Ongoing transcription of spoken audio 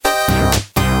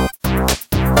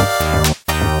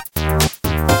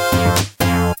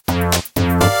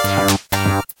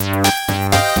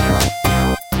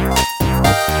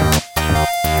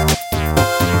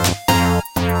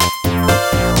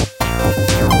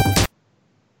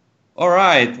All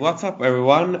right, what's up,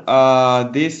 everyone?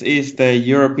 This is the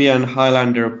European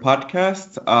Highlander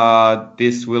podcast.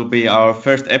 This will be our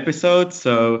first episode,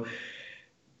 so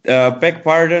beg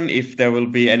pardon if there will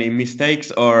be any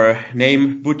mistakes or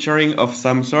name butchering of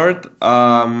some sort.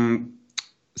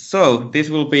 So this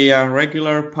will be a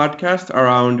regular podcast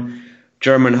around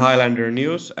German Highlander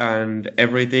news and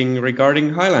everything regarding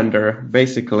Highlander,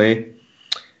 basically.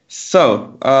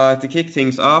 So, to kick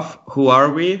things off, who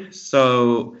are we?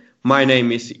 So, my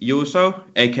name is Juuso,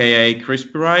 aka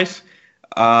Crispy Rice.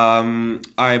 I'm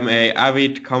a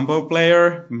avid combo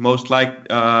player. Most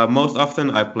often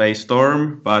I play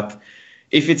Storm, but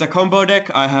if it's a combo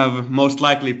deck, I have most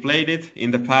likely played it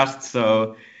in the past.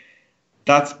 So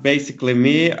that's basically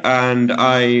me, and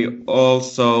I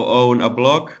also own a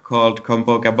blog called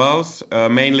Combo Gabals,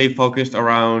 mainly focused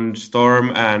around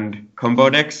Storm and combo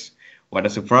decks. What a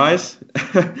surprise.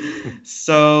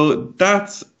 So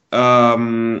that's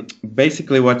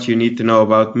basically what you need to know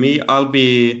about me. I'll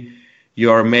be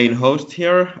your main host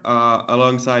here.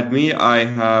 Alongside me, I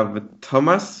have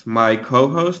Thomas, my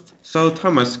co-host. So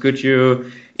Thomas, could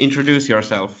you introduce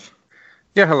yourself?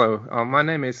 Yeah, hello. My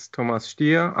name is Thomas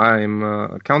Stier. I'm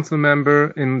a council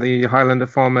member in the Highlander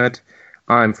format.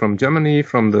 I'm from Germany,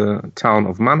 from the town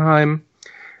of Mannheim.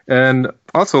 And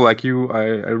also, like you, I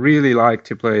really like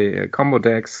to play combo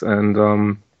decks, and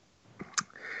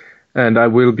I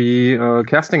will be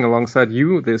casting alongside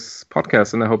you this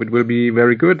podcast, and I hope it will be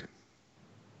very good.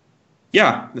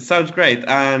 Yeah, that sounds great.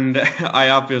 And I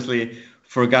obviously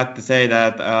forgot to say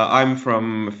that I'm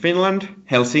from Finland,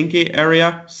 Helsinki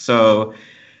area, so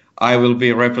I will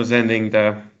be representing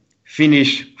the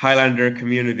Finnish Highlander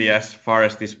community as far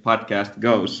as this podcast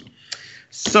goes.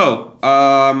 So,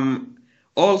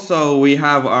 also, we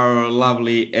have our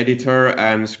lovely editor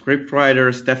and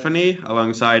scriptwriter Stephanie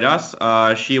alongside us.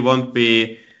 She won't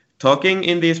be talking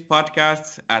in these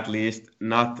podcasts, at least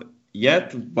not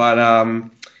yet, but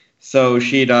so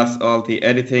she does all the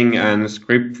editing and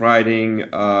script writing.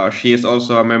 She is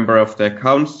also a member of the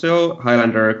council,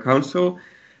 Highlander Council,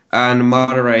 and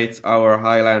moderates our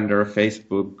Highlander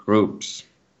Facebook groups.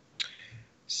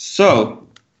 So,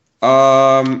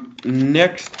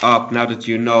 next up, now that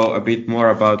you know a bit more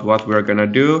about what we're gonna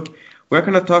do, we're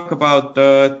gonna talk about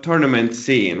the tournament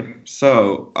scene.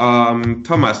 So,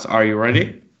 Thomas, are you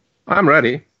ready? I'm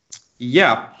ready.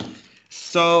 Yeah.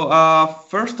 So,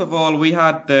 first of all, we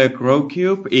had the Grow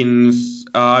Cube in,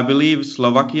 I believe,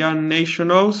 Slovakian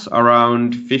nationals,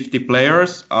 around 50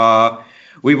 players.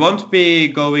 We won't be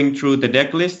going through the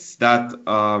deck lists that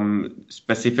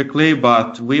specifically,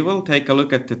 but we will take a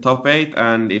look at the top 8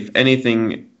 and if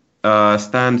anything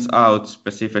stands out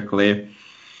specifically.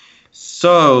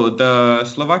 So the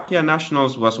Slovakia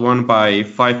Nationals was won by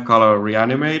 5-color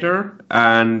Reanimator,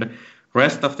 and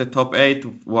rest of the top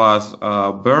 8 was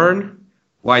Burn,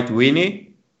 White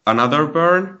Winnie, another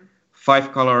Burn,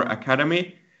 5-color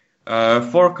Academy,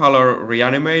 4-color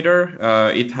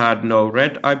Reanimator, it had no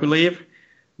red, I believe.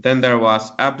 Then there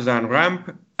was Abzan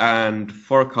Ramp and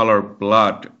 4-color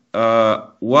Blood.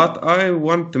 What I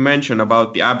want to mention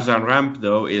about the Abzan Ramp,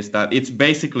 though, is that it's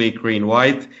basically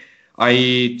green-white.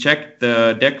 I checked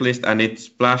the deck list and it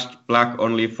splashed black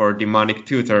only for Demonic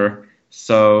Tutor.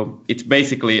 So it's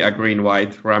basically a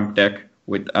green-white ramp deck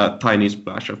with a tiny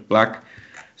splash of black.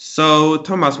 So,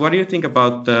 Thomas, what do you think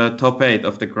about the top 8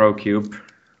 of the Grow Cube?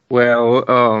 Well,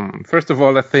 first of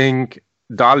all, I think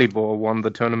Dalibor won the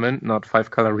tournament, not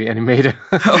 5-color Reanimator.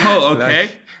 Oh,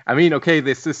 okay.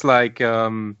 This is like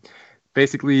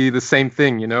basically the same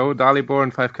thing, you know. Dalibor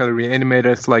and 5-color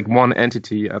Reanimator is like one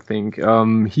entity, I think.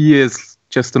 He is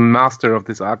just a master of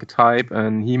this archetype,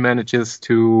 and he manages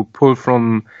to pull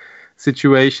from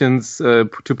situations,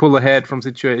 to pull ahead from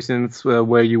situations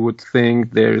where you would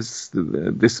think this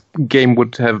game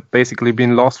would have basically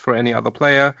been lost for any other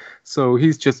player. So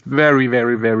he's just very,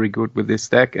 very, very good with this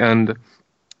deck, and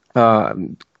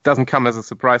doesn't come as a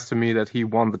surprise to me that he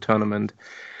won the tournament.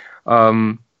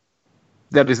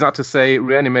 That is not to say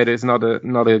Reanimator is not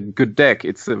a good deck.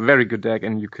 It's a very good deck,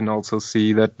 and you can also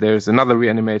see that there's another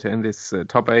Reanimator in this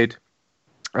top 8.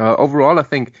 Overall, I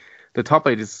think the top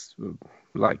 8 is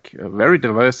very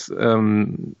diverse.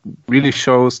 Really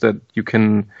shows that you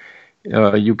can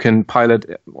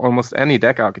pilot almost any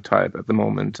deck archetype at the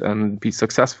moment and be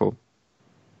successful.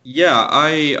 Yeah,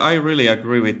 I really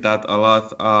agree with that a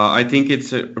lot. I think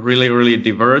it's a really, really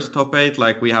diverse top 8.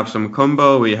 Like, we have some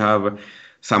combo, we have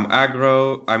some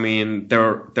aggro. I mean,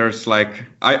 there's like,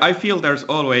 I feel there's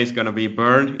always gonna be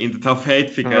Burn in the top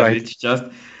 8 because It's just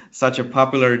such a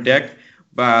popular deck.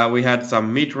 But we had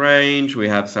some mid-range, we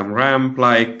had some ramp,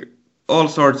 like all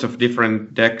sorts of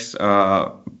different decks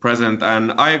present.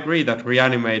 And I agree that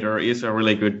Reanimator is a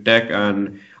really good deck,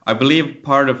 and I believe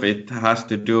part of it has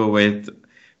to do with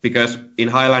because in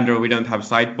Highlander we don't have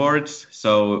sideboards,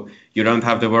 so you don't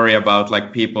have to worry about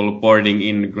like people boarding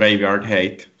in Graveyard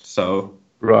Hate. So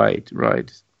right.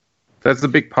 That's a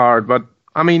big part, but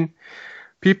I mean,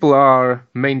 people are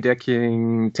main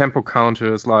decking tempo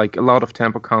counters, like a lot of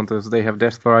tempo counters. They have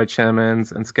Deathrite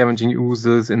Shamans and Scavenging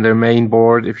Oozes in their main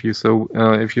board, if you so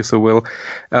will.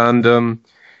 And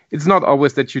it's not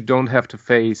always that you don't have to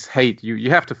face hate. You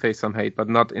have to face some hate, but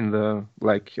not in the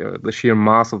the sheer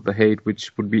mass of the hate,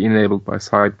 which would be enabled by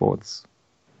sideboards.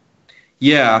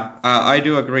 Yeah, I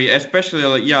do agree. Especially,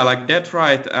 like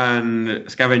Deathrite and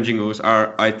Scavenging Ooze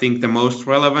are, I think, the most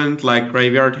relevant, like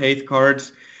Graveyard Hate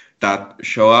cards that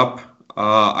show up.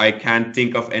 I can't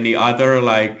think of any other,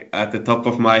 like, at the top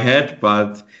of my head,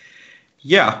 but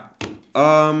yeah.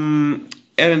 And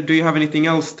do you have anything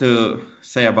else to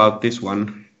say about this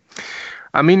one?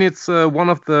 I mean, it's one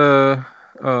of the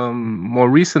more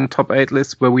recent top 8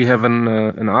 lists where we have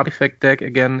an artifact deck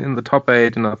again in the top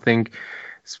 8, and I think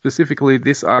specifically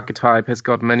this archetype has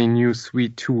got many new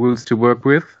sweet tools to work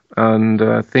with, and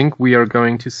I think we are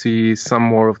going to see some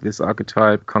more of this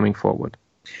archetype coming forward.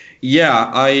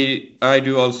 Yeah, I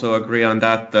do also agree on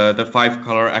that. The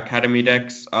 5-color Academy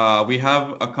decks. We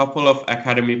have a couple of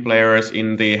Academy players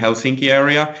in the Helsinki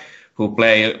area who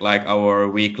play like our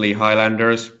weekly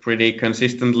Highlanders pretty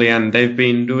consistently, and they've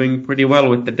been doing pretty well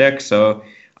with the deck. So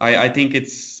I think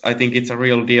it's a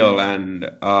real deal, and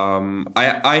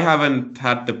I haven't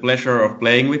had the pleasure of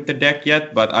playing with the deck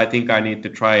yet, but I think I need to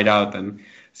try it out and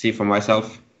see for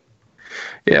myself.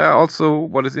 Yeah, also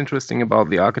what is interesting about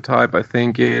the archetype, I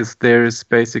think, is there's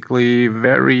basically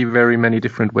very, very many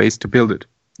different ways to build it.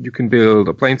 You can build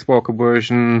a Planeswalker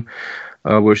version,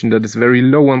 a version that is very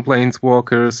low on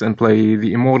Planeswalkers, and play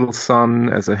the Immortal Sun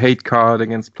as a hate card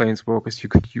against Planeswalkers. You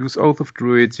could use Oath of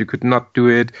Druids, you could not do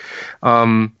it.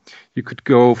 You could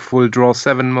go full draw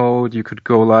 7 mode. You could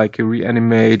go like a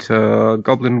Reanimate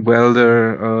Goblin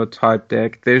Welder type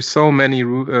deck. There's so many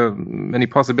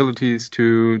possibilities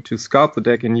to sculpt the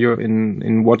deck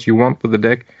in what you want with the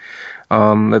deck.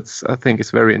 I think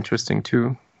is very interesting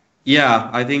too. Yeah,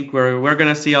 I think we're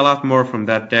gonna see a lot more from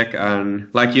that deck, and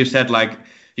like you said, like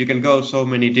you can go so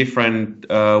many different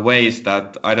ways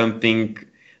that I don't think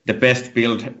the best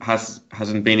build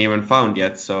hasn't been even found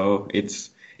yet. So it's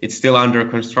still under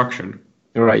construction.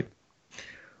 Right.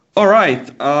 All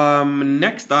right.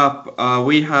 Next up,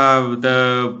 we had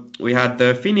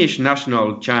the Finnish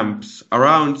national champs,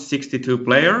 around 62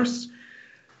 players,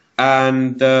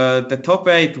 and the top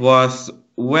 8 was,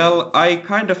 well, I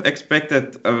kind of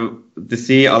expected to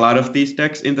see a lot of these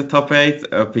decks in the top 8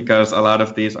 because a lot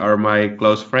of these are my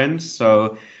close friends.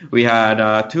 So we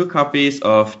had 2 copies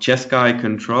of Jeskai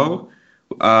Control.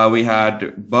 We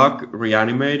had Bug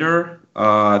Reanimator.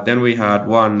 Then we had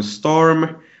 1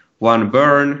 Storm, 1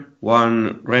 Burn,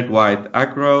 1 Red-White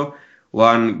Aggro,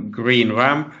 1 Green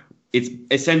Ramp. It's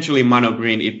essentially mono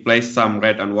green. It plays some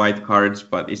red and white cards,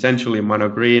 but essentially mono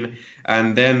green.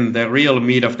 And then the real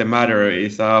meat of the matter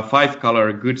is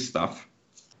 5-color Good Stuff.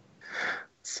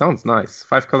 Sounds nice.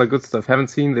 5-color Good Stuff. Haven't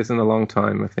seen this in a long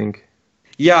time, I think.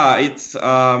 Yeah, it's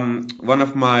one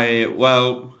of my,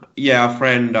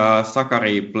 friend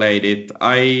Sakari played it.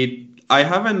 I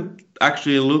haven't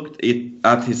actually looked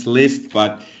at his list,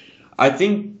 but I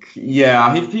think,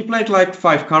 he played like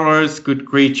 5 colors, good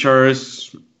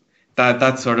creatures,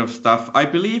 that sort of stuff. I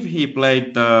believe he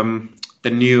played the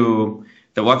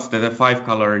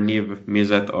 5-color Niv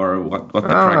Mizzet, or what the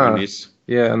dragon is.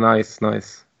 Yeah, nice.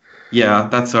 Yeah,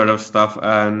 that sort of stuff.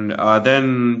 And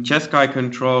then Jeskai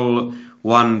Control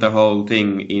won the whole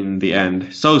thing in the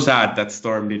end. So sad that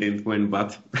Storm didn't win,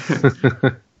 but...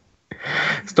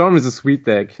 Storm is a sweet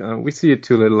deck. We see it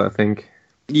too little, I think.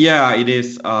 Yeah, it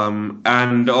is.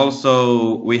 And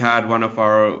also we had one of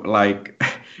our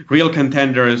real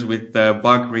contenders with the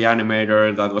Bug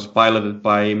Reanimator that was piloted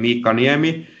by Miikka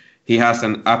Niemi. He has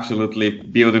an absolutely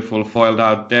beautiful foiled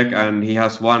out deck, and he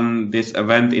has won this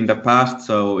event in the past,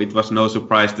 so it was no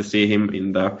surprise to see him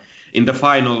in the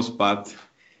finals, but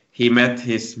he met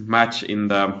his match in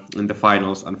the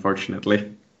finals,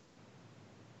 unfortunately.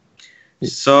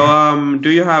 So, do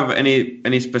you have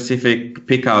any specific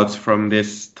pickouts from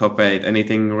this top 8?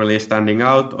 Anything really standing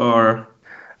out, or?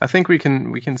 I think we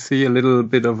can see a little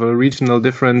bit of a regional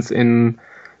difference in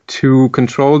 2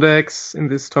 control decks in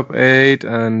this top 8,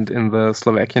 and in the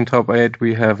Slovakian top 8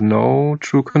 we have no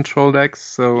true control decks.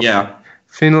 So yeah.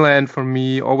 Finland for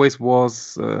me always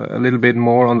was a little bit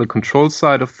more on the control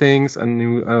side of things, and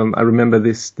I remember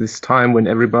this time when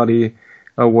everybody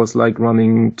was like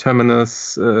running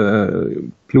Terminus,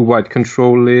 blue-white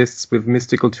control lists with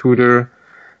Mystical Tutor,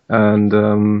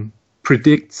 and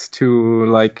predicts to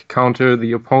like counter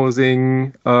the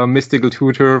opposing Mystical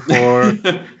Tutor for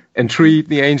Entreat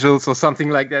the Angels or something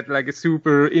like that, like a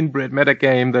super inbred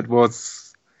metagame that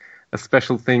was a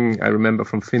special thing I remember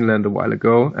from Finland a while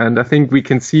ago. And I think we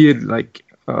can see it like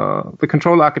the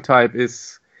control archetype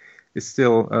is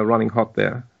still running hot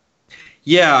there.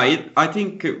 Yeah, I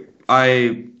think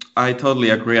I totally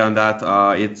agree on that.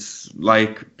 It's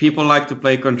like people like to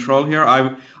play control here.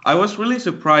 I was really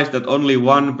surprised that only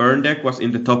one burn deck was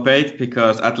in the top 8,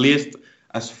 because at least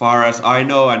as far as I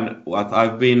know and what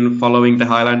I've been following the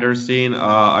Highlander scene,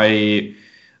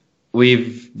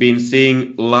 we've been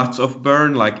seeing lots of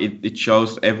burn, like it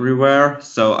shows everywhere.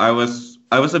 So I was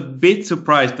a bit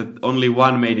surprised that only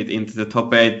one made it into the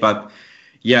top 8, but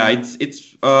yeah,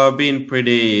 it's been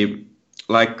pretty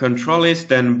like Controlist,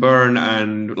 then burn,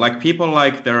 and like people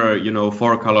like their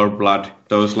 4-color blood,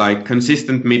 those like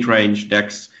consistent mid-range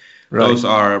decks. Right. Those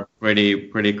are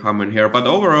pretty common here. But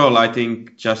overall, I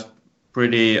think just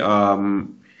pretty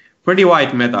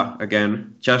wide meta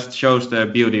again. Just shows the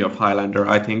beauty of Highlander,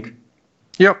 I think.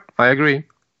 Yep, I agree.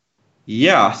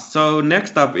 Yeah, so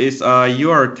next up is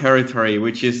your territory,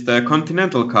 which is the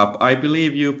Continental Cup. I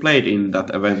believe you played in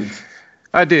that event.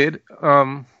 I did.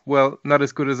 Well, not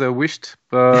as good as I wished,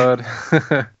 but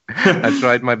I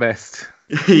tried my best.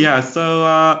 Yeah,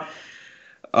 so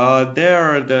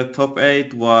there the top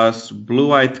 8 was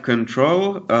Blue-White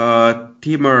Control,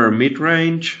 Timur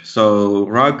Midrange, so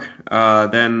Rug,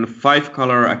 then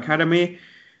 5-color Academy,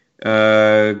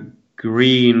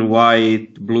 Green,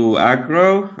 White, Blue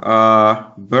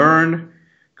Aggro, Burn,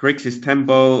 Grixis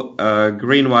Tempo,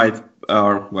 Green, White,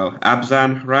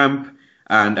 Abzan Ramp,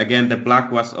 and again, the black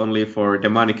was only for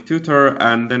Demonic Tutor,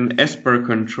 and then Esper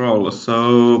Control.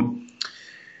 So,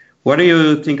 what do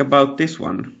you think about this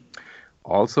one?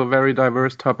 Also very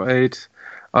diverse top 8.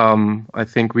 I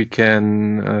think we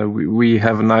can we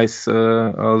have a nice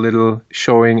a little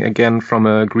showing again from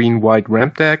a green-white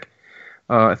ramp deck.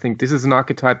 I think this is an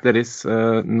archetype that is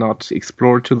not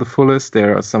explored to the fullest.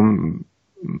 There are some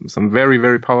very,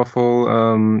 very powerful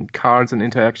cards and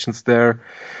interactions there.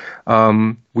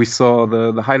 We saw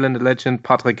the Highlander legend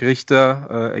Patrick Richter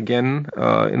again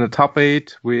in the top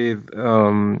 8 with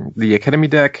the Academy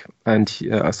deck, and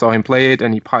I saw him play it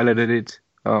and he piloted it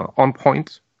on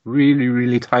point. Really,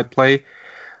 really tight play.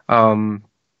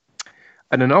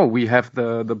 I don't know. We have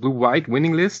the blue-white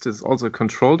winning list is also a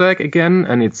control deck again,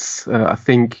 and it's I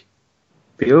think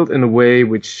built in a way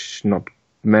which not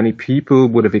many people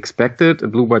would have expected a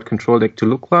blue-white control deck to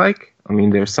look like. I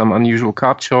mean, there's some unusual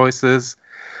card choices.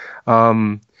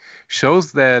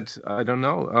 Shows that, I don't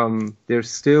know,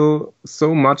 there's still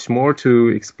so much more to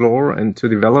explore and to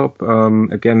develop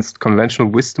against conventional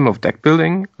wisdom of deck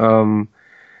building.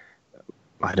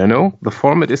 I don't know. The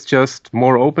format is just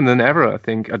more open than ever, I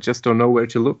think. I just don't know where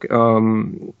to look.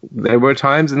 There were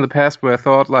times in the past where I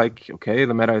thought, like, okay,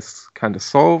 the meta is kind of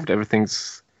solved.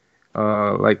 Everything's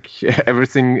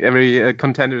every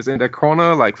contender is in their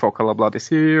corner. Like 4-color blood is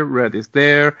here, red is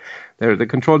there. There are the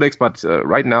control decks, but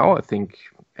right now I think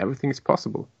everything is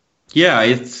possible. Yeah,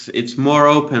 it's more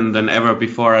open than ever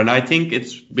before, and I think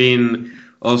it's been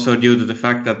also due to the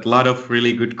fact that a lot of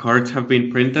really good cards have been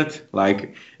printed,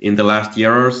 like in the last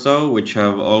year or so, which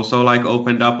have also like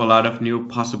opened up a lot of new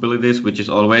possibilities, which is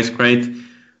always great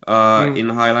in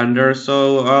Highlander.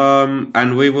 So,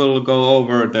 and we will go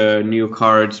over the new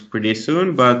cards pretty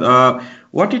soon. But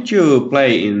what did you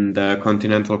play in the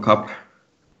Continental Cup?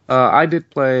 I did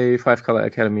play 5-color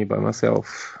Academy by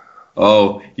myself.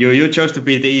 Oh, you chose to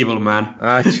be the evil man.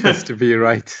 I chose to be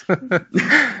right.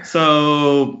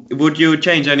 So, would you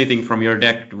change anything from your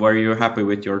deck? Were you happy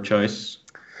with your choice?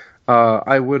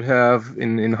 I would have,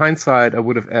 in hindsight, I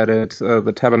would have added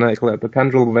the Tabernacle at the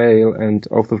Pendrell Vale and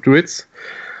Oath of Druids.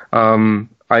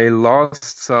 I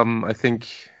lost some, I think,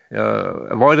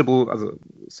 avoidable.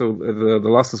 So the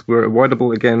losses were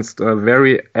avoidable against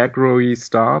very aggro-y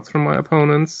starts from my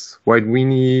opponents. White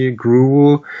Weenie,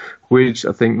 Gruul, which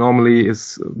I think normally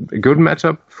is a good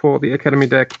matchup for the Academy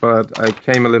deck, but I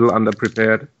came a little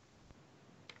underprepared.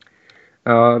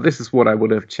 This is what I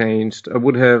would have changed. I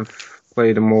would have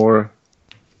played a more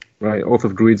Oath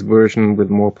of Druids version with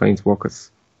more Planeswalkers.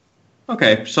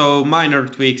 Okay, so minor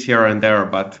tweaks here and there,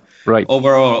 but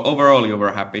overall you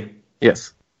were happy.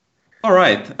 Yes. All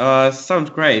right, sounds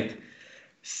great.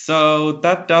 So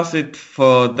that does it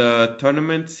for the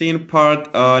tournament scene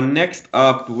part. Next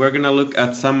up, we're gonna look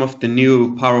at some of the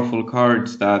new powerful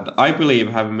cards that I believe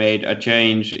have made a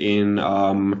change in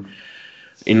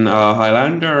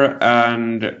Highlander,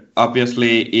 and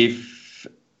obviously,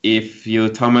 if you,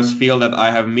 Thomas, feel that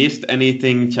I have missed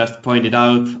anything, just point it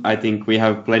out. I think we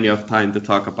have plenty of time to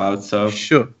talk about.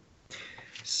 Sure.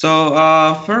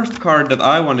 So first card that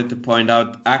I wanted to point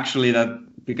out, actually, that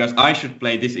because I should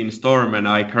play this in Storm and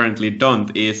I currently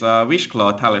don't, is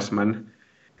Wishclaw Talisman.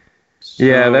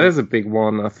 Yeah, that is a big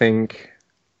one, I think.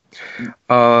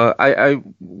 I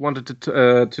wanted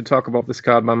to talk about this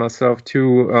card by myself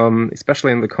too,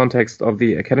 especially in the context of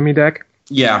the Academy deck.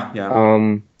 Yeah.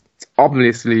 It's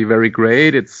obviously very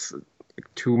great. It's a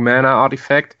 2-mana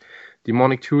artifact,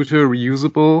 Demonic Tutor,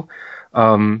 reusable.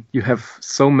 You have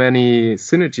so many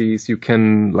synergies. You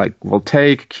can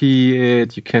Voltaic Key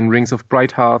it, you can Rings of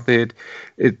Brighthearth it.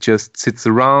 It just sits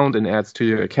around and adds to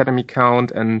your Academy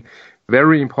count, and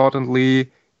very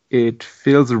importantly, it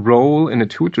fills a role in a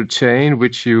tutor chain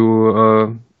which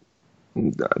you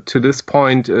to this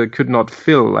point could not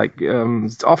fill.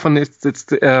 Often it's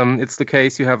the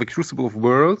case you have a Crucible of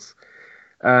Worlds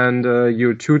and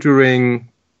you're tutoring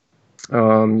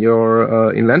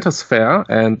your Inventor Sphere,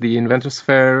 and the Inventor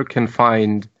Sphere can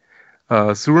find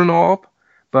Suran Orb,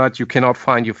 but you cannot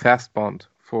find your Fast Bond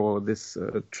for this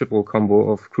triple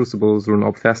combo of Crucible, Suran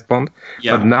Orb, Fast Bond.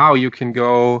 Yeah. But now you can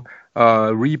go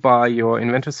rebuy your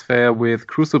Inventor Sphere with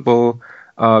Crucible,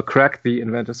 crack the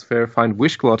Inventor Sphere, find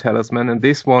Wishclaw Talisman, and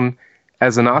this one,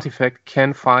 as an artifact,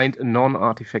 can find a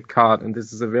non-artifact card. And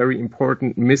this is a very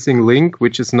important missing link,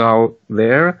 which is now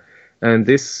there. And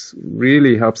this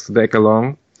really helps the deck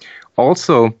along.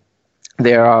 Also,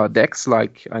 there are decks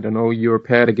like, I don't know, you're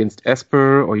paired against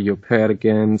Esper, or you're paired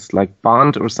against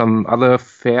Bant or some other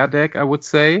fair deck, I would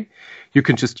say. You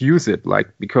can just use it,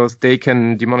 because they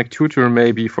can Demonic Tutor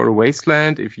maybe for a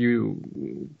Wasteland if you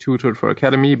tutored for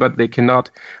Academy, but they cannot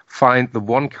find the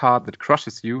one card that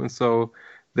crushes you, and so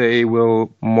they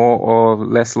will more or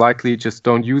less likely just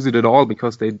don't use it at all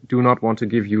because they do not want to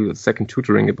give you a second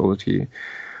tutoring ability.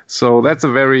 So that's a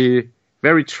very,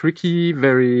 very tricky,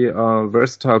 very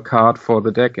versatile card for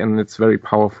the deck, and it's very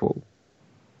powerful.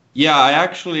 Yeah,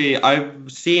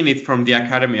 I've seen it from the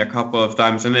Academy a couple of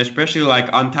times, and especially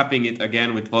untapping it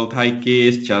again with Voltaic Key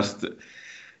is just,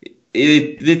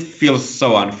 it feels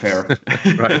so unfair.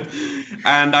 Right.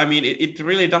 And I mean, it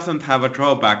really doesn't have a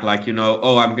drawback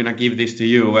oh, I'm going to give this to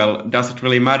you. Well, does it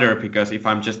really matter? Because if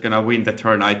I'm just going to win the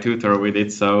turn, I tutor with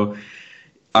it. So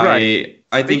right.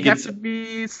 I think you have to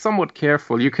be somewhat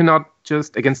careful. You cannot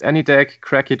just, against any deck,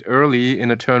 crack it early in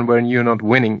a turn when you're not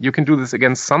winning. You can do this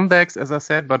against some decks, as I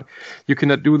said, but you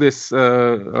cannot do this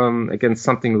against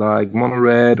something like Mono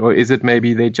Red, or is it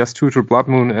maybe they just tutor Blood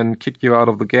Moon and kick you out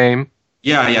of the game?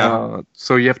 Yeah.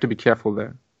 So you have to be careful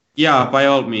there. Yeah, by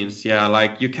all means.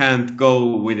 Yeah, you can't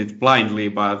go with it blindly,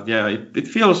 but yeah, it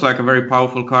feels like a very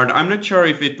powerful card. I'm not sure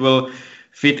if it will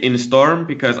fit in Storm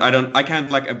because I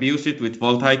can't abuse it with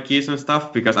Voltaic Keys and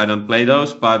stuff because I don't play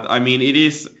those. But I mean, it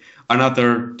is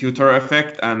another tutor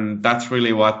effect, and that's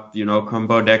really what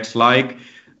combo decks like.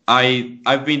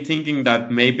 I've been thinking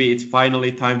that maybe it's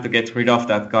finally time to get rid of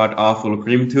that god awful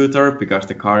Grim Tutor because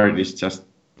the card is just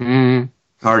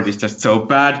so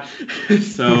bad.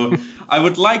 So I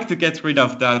would like to get rid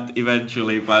of that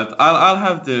eventually, but I'll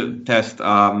have to test.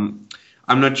 I'm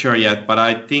not sure yet, but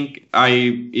I think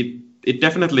it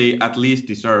definitely at least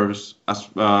deserves a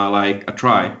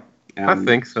try. I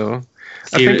think so.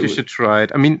 I think you should try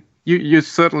it. I mean, you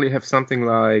certainly have something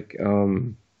like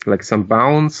some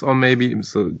Bounce or maybe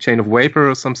Chain of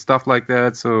Vapor or some stuff like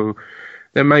that. So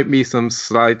there might be some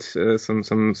slight, some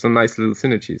nice little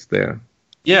synergies there.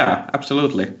 Yeah,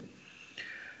 absolutely.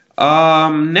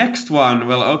 Next one.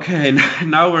 Well, okay,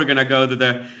 now we're gonna go to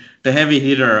the heavy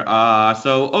hitter.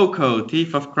 So Oko,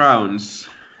 Thief of Crowns.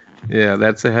 Yeah,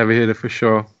 that's a heavy hitter for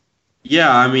sure.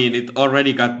 Yeah, I mean, it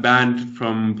already got banned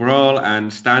from Brawl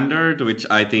and Standard, which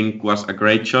I think was a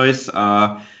great choice.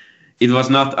 It was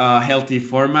not a healthy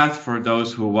format for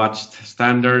those who watched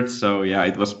Standard, so yeah,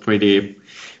 it was pretty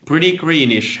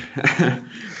greenish,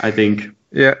 I think.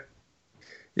 Yeah.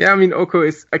 Yeah, I mean, Oko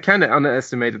I kind of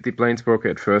underestimated the Planeswalker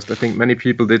at first. I think many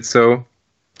people did so,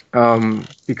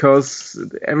 because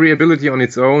every ability on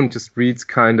its own just reads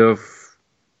kind of,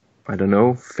 I don't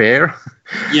know, fair.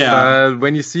 Yeah.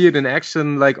 When you see it in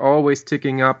action, always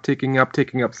ticking up,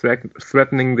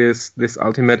 threatening this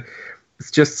ultimate,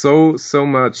 it's just so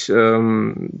much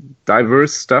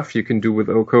diverse stuff you can do with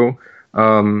Oko.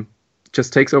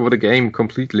 Just takes over the game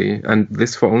completely, and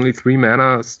this for only 3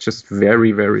 mana is just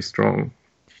very, very strong.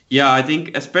 Yeah, I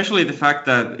think especially the fact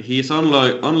that he's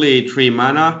only 3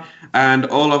 mana and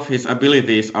all of his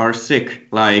abilities are sick.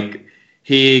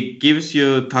 He gives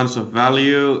you tons of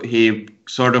value. He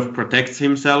sort of protects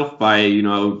himself by,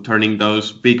 turning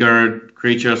those bigger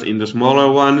creatures into smaller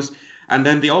ones. And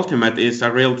then the ultimate is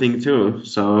a real thing too.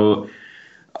 So,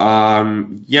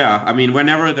 yeah, I mean,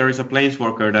 whenever there is a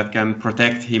planeswalker that can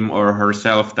protect him or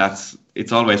herself,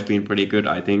 it's always been pretty good,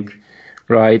 I think.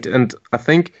 Right, and I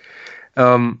think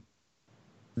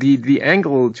the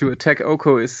angle to attack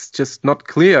Oko is just not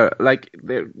clear. Like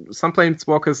some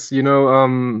planeswalkers,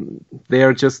 they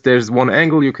are just there's one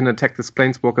angle you can attack this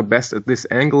planeswalker best at this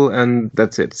angle, and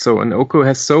that's it. So and Oko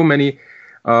has so many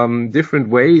different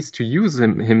ways to use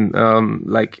him.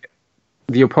 Like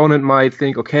the opponent might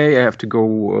think, okay, I have to go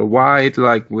wide,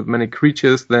 like with many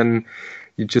creatures, then.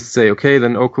 You just say, okay,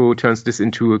 then Oko turns this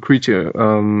into a creature.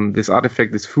 This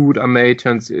artifact, this food I made,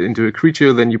 turns into a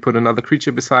creature. Then you put another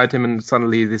creature beside him, and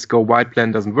suddenly this go wide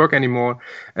plan doesn't work anymore.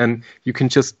 And you can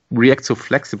just react so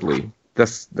flexibly.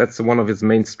 That's one of his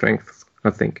main strengths,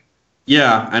 I think.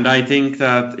 Yeah, and I think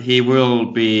that he will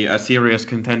be a serious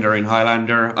contender in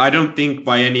Highlander. I don't think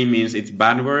by any means it's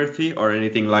ban-worthy or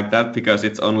anything like that, because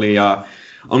it's only a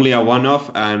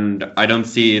one-off, and I don't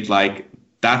see it like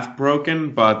that broken,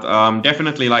 but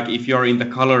definitely, like, if you're in the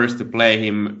colors to play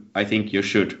him, I think you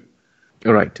should.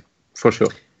 Right, for sure.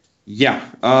 Yeah.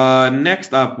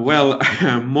 Next up, well,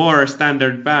 more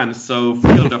standard bans. So,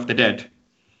 Field of the Dead.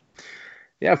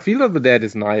 Yeah, Field of the Dead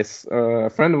is nice.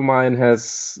 A friend of mine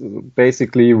has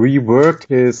basically reworked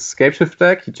his Scapeshift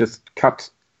deck. He just cut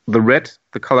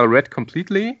the color red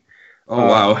completely. Oh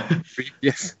wow!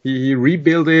 Yes, he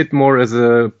rebuilt it more as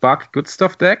a bug good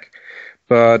stuff deck.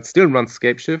 But still runs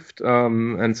Scapeshift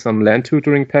and some land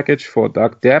tutoring package for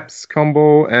Dark Depths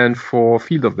combo and for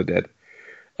Field of the Dead.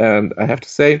 And I have to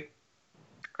say,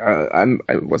 I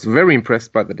was very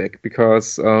impressed by the deck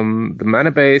because the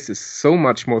mana base is so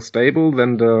much more stable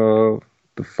than the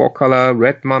 4-color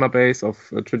red mana base of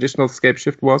a traditional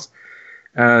Scapeshift was.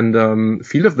 And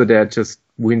Field of the Dead just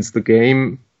wins the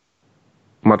game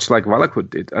much like Valakut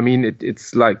did. I mean,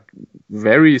 it's like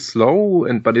very slow,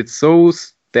 but it's so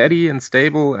steady and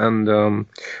stable, and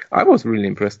I was really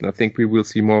impressed, and I think we will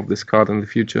see more of this card in the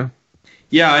future.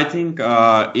 Yeah, I think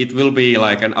it will be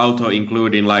like an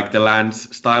auto-include in like the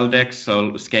lands style decks,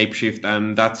 so Scapeshift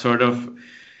and that sort of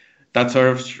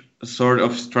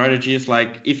strategies.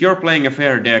 Like, if you're playing a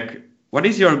fair deck, what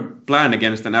is your plan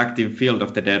against an active Field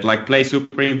of the Dead? Like, play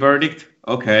Supreme Verdict?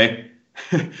 Okay.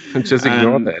 Just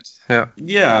ignore that. Yeah.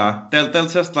 Yeah, they'll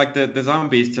just, like, the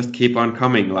zombies just keep on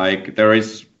coming. Like, there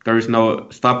is no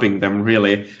stopping them,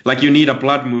 really. Like, you need a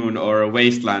Blood Moon or a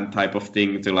Wasteland type of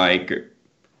thing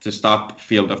to stop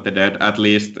Field of the Dead, at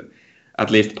least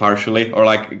partially, or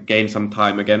like gain some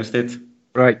time against it.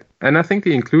 Right, and I think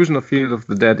the inclusion of Field of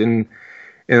the Dead in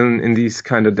these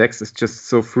kind of decks is just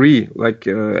so free. Like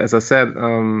as I said,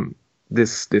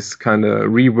 this kind of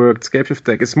reworked Scapeshift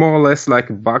deck is more or less like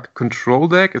a bug control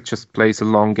deck. It just plays a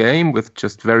long game with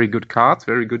just very good cards,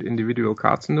 very good individual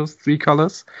cards in those 3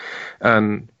 colors,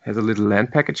 and has a little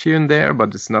land package here and there,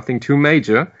 but it's nothing too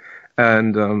major.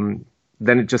 And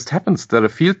then it just happens that a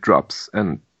field drops,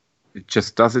 and it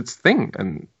just does its thing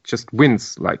and just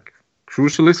wins, like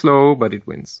crucially slow, but it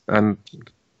wins. And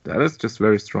that is just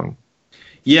very strong.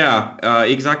 Yeah,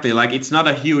 exactly. Like, it's not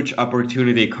a huge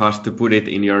opportunity cost to put it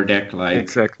in your deck. Like,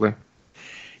 exactly.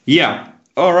 Yeah.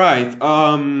 All right.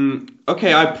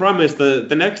 Okay, I promise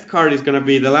the next card is gonna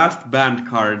be the last banned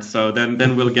card. So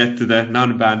then we'll get to the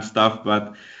non-banned stuff.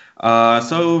 But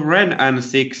so Wrenn and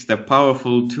 6, the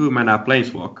powerful 2-mana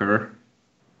Planeswalker.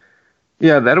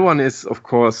 Yeah, that one is, of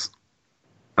course,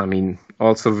 I mean,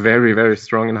 also very, very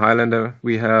strong in Highlander.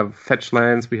 We have fetch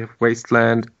lands, we have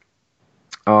wasteland.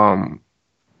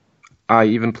 I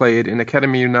even play it in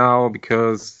Academy now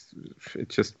because it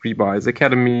just rebuys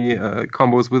Academy,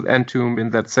 combos with Entomb in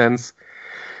that sense.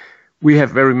 We have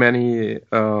very many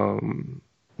 1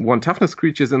 toughness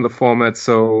creatures in the format,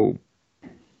 so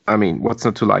I mean, what's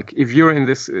not to like? If you're in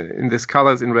this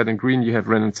colors in red and green, you have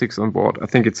Wrenn and 6 on board. I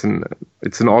think it's an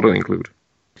auto include.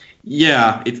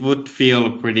 Yeah, it would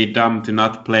feel pretty dumb to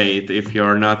not play it if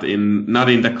you're not in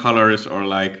the colors, or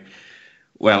like,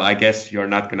 well, I guess you're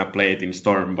not gonna play it in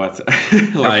Storm, but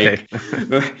like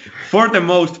for the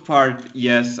most part,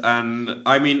 yes. And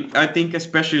I mean, I think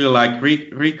especially like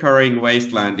recurring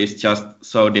Wasteland is just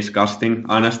so disgusting,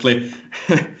 honestly.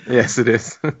 Yes, it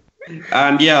is.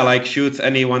 And yeah, like, shoots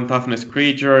any 1 toughness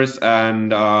creatures,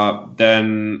 and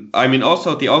then I mean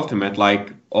also the ultimate,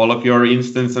 like, all of your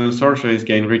instants and sorceries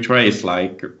gain retrace.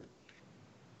 Like,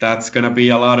 that's gonna be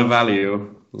a lot of value,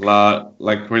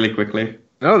 like, really quickly.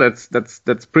 No,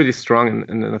 that's pretty strong,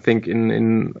 and I think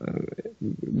in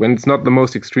when it's not the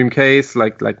most extreme case,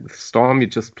 like with Storm, you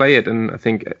just play it, and I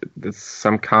think there's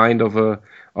some kind of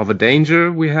of a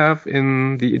danger we have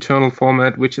in the Eternal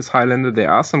format, which is Highlander.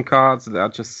 There are some cards that are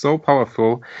just so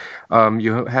powerful.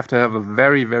 You have to have a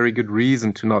very, very good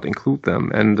reason to not include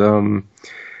them. And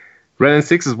Red and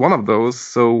 6 is one of those.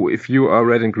 So if you are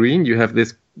red and green, you have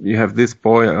this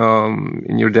boy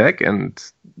in your deck, and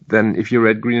then if you're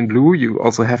red, green, and blue, you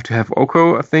also have to have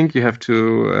Oko. I think you have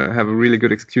to have a really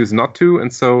good excuse not to.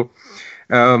 And so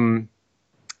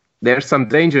there's some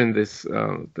danger in this.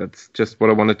 That's just what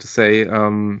I wanted to say.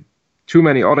 Too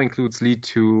many auto-includes lead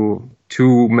to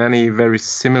too many very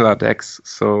similar decks.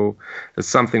 So it's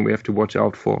something we have to watch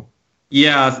out for.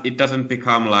 Yeah, it doesn't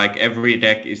become like every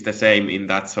deck is the same in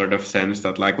that sort of sense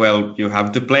that like, well, you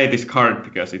have to play this card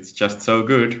because it's just so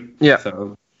good. Yeah.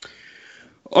 So,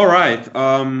 all right.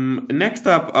 Next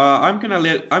up, I'm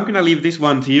gonna leave this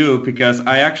one to you because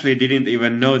I actually didn't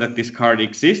even know that this card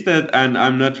existed, and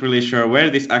I'm not really sure where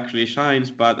this actually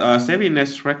shines. But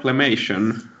Seviness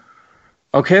Reclamation.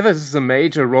 Okay, this is a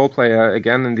major role player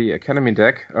again in the Academy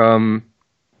deck.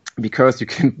 Because you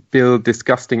can build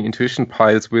disgusting intuition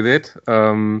piles with it.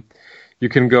 You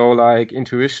can go like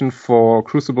intuition for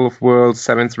Crucible of Worlds,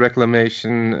 Seventh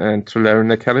Reclamation, and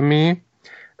Tolarian Academy.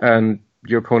 And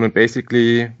your opponent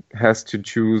basically has to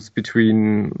choose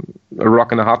between a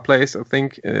rock and a hard place, I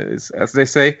think, as they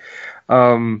say.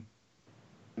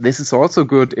 This is also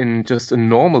good in just a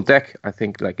normal deck, I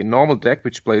think. Like a normal deck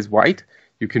which plays white,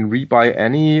 you can rebuy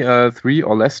any 3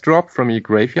 or less drop from your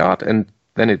graveyard, and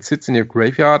then it sits in your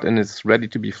graveyard and is ready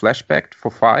to be flashbacked for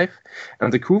 5.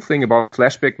 And the cool thing about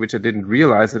flashback, which I didn't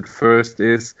realize at first,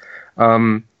 is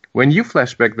when you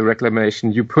flashback the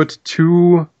Reclamation, you put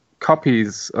 2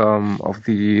 copies of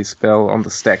the spell on the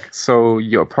stack. So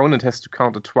your opponent has to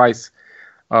counter twice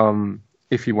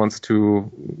if he wants to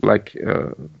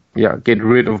get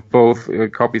rid of both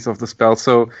copies of the spell.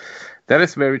 So that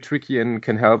is very tricky and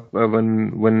can help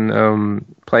when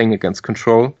playing against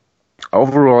control.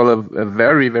 Overall, a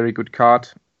very, very good card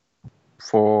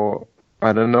for,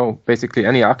 I don't know, basically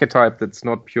any archetype that's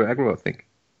not pure aggro, I think.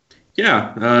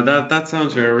 Yeah, that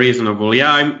sounds very reasonable.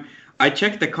 Yeah, I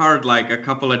checked the card like a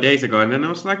couple of days ago, and then I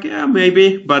was like, yeah,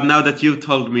 maybe. But now that you've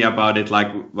told me about it,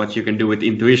 like what you can do with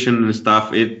intuition and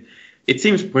stuff, it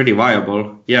seems pretty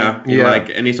viable. Yeah, like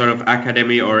any sort of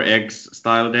Academy or Eggs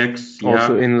style decks. Yeah.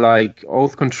 Also in like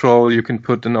Oath Control, you can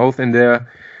put an Oath in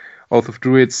there. Oath of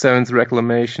Druids, Seventh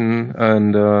Reclamation,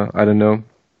 and I don't know,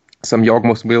 some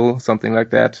Yawgmoth's Will, something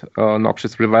like that,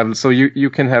 Noxious Revival. So you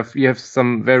have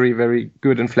some very, very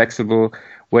good and flexible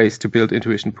ways to build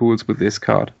intuition pools with this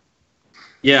card.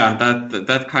 Yeah,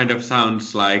 that kind of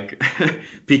sounds like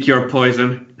pick your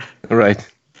poison. Right.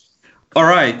 All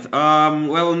right.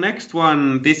 Well, next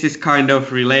one. This is kind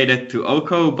of related to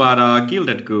Oko, but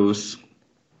Gilded Goose.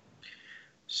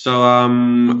 So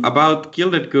about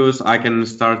Gilded Goose, I can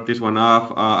start this one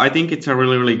off. I think it's a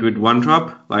really, really good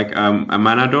one-drop, like a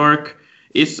mana dork.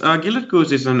 Gilded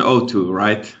Goose is an O2,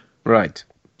 right? Right.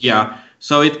 Yeah.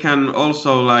 So it can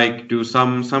also like do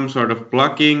some sort of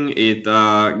blocking. It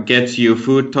gets you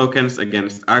food tokens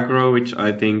against aggro, which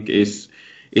I think is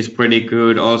pretty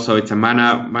good. Also, it's a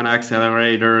mana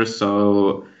accelerator.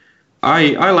 So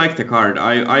I like the card.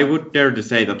 I would dare to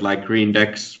say that like green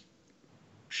decks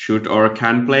should or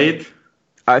can play it.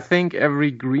 I think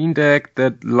every green deck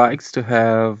that likes to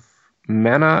have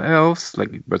mana elves,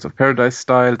 like Birds of Paradise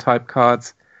style type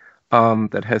cards,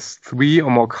 that has 3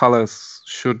 or more colors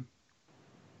should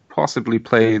possibly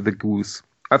play the Goose.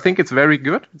 I think it's very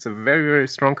good. It's a very, very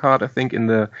strong card, I think, in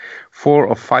the 4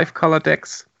 or 5 color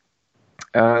decks.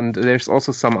 And there's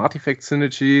also some artifact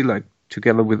synergy, like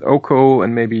together with Oko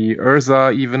and maybe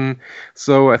Urza even.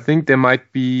 So I think there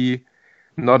might be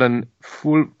not a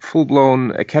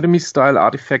full-blown Academy-style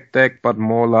artifact deck, but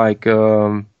more like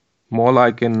an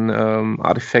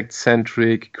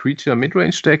artifact-centric creature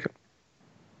mid-range deck,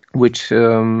 which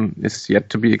is yet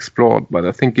to be explored. But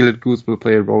I think Gilded Goose will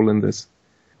play a role in this.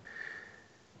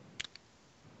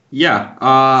 Yeah,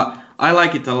 I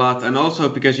like it a lot, and also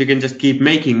because you can just keep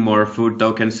making more food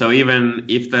tokens. So even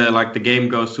if the game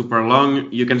goes super long,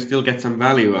 you can still get some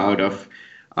value out of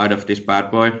this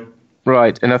bad boy.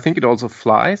 Right, and I think it also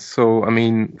flies. So, I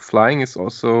mean, flying is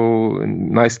also a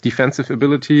nice defensive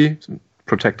ability.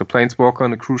 Protect a planeswalker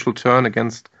on a crucial turn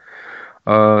against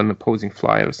an opposing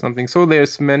flyer or something. So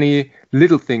there's many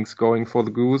little things going for the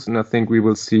Goose, and I think we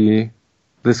will see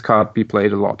this card be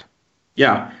played a lot.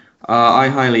 Yeah, I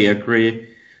highly agree.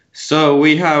 So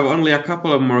we have only a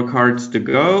couple of more cards to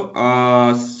go.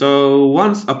 So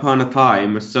Once Upon a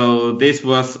Time. So this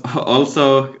was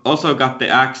also got the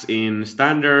axe in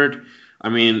Standard. I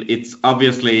mean, it's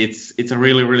a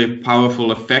really, really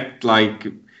powerful effect. Like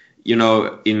you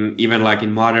know, in even like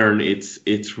in modern,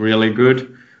 it's really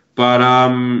good. But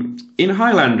in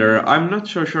Highlander, I'm not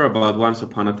so sure about Once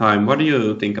Upon a Time. What do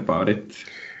you think about it?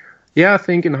 Yeah, I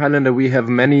think in Highlander we have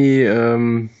many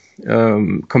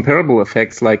comparable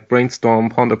effects like Brainstorm,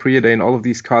 Ponder Preordain. All of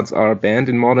these cards are banned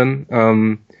in Modern.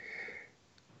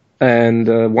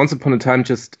 And Once Upon a Time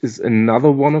just is another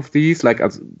one of these. Like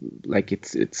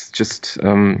it's just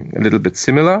a little bit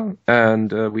similar.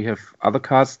 And we have other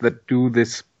cards that do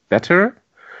this better.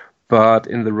 But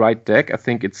in the right deck, I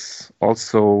think it's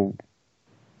also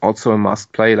a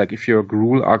must play. Like if you're a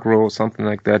Gruul aggro or something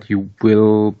like that, you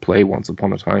will play Once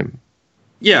Upon a Time.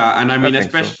 Yeah, and I mean, think so.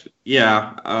 especially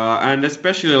and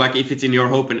especially like if it's in your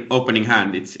opening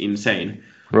hand, it's insane.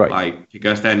 Right. Like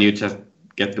because then you just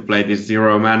get to play this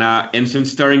 0 mana Ancient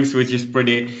Stirrings, which is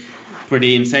pretty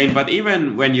insane. But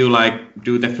even when you like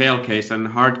do the fail case and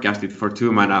hardcast it for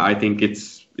 2 mana, I think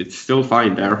it's still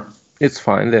fine there. It's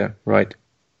fine there, right?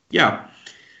 Yeah.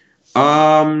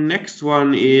 Next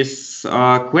one is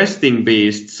Questing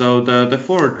Beast. So the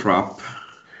 4-drop.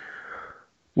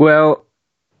 Well,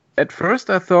 at first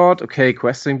I thought, okay,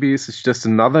 Questing Beast is just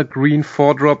another green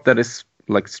 4-drop that is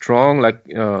like strong, like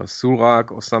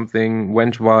Surak or something,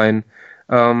 Vengevine.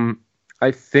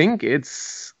 I think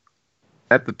it's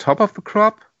at the top of the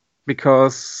crop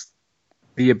because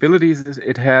the abilities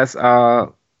it has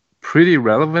are pretty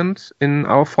relevant in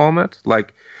our format,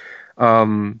 like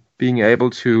being able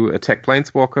to attack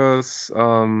planeswalkers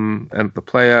and the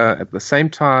player at the same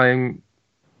time,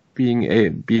 being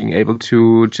able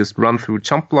to just run through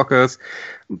jump blockers.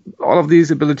 All of these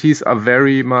abilities are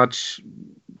very much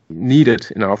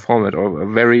needed in our format, or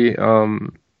very are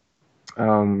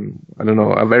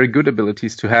very good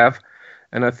abilities to have.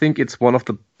 And I think it's one of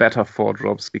the better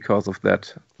 4-drops because of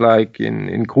that. Like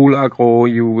in Gruul aggro,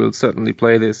 you will certainly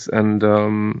play this, and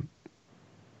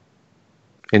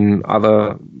in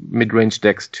other mid-range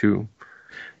decks too.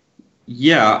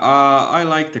 Yeah, I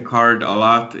like the card a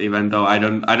lot, even though I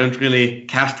don't really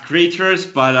cast creatures,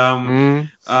 but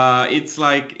it's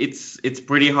like it's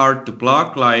pretty hard to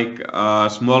block. Like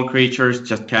small creatures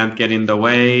just can't get in the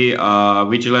way.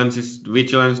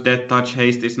 Vigilance, Death Touch,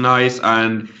 Haste is nice,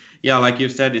 and yeah, like you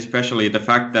said, especially the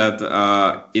fact that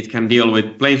it can deal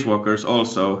with planeswalkers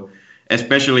also,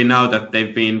 especially now that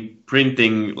they've been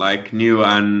printing like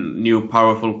new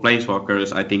powerful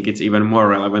planeswalkers. I think it's even more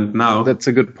relevant now. That's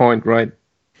a good point, right?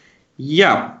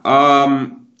 Yeah.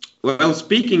 Well,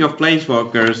 speaking of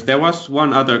planeswalkers, there was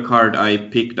one other card I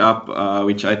picked up,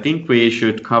 which I think we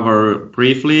should cover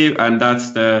briefly, and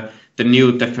that's the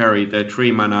new Teferi, the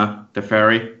 3 mana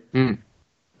Teferi.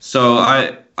 So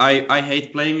I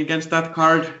hate playing against that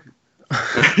card.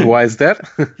 Why is that?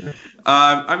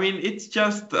 I mean, it's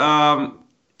just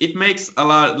it makes a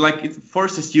lot, like it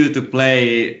forces you to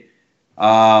play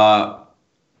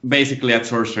basically at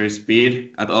sorcery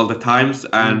speed at all the times,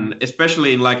 and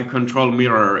especially in like a control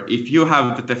mirror. If you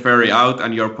have the Teferi out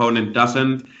and your opponent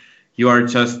doesn't, you are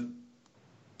just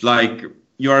like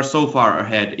you are so far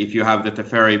ahead if you have the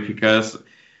Teferi, because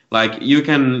like you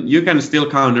can still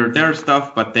counter their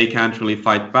stuff, but they can't really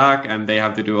fight back, and they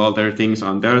have to do all their things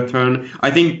on their turn. I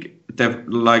think the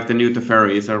new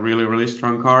Teferi is a really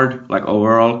strong card, like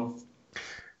overall.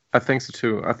 I think so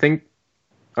too. I think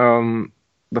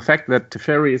the fact that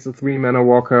Teferi is a 3 mana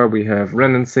walker, we have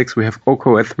Wrenn at 6, we have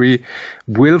Oko at 3,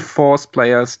 will force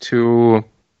players to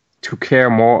care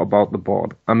more about the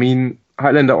board. I mean,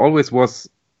 Highlander always was,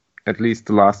 at least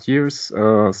the last years,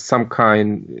 some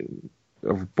kind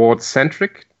of board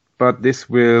centric, but this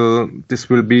will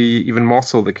be even more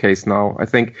so the case now. I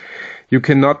think you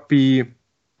cannot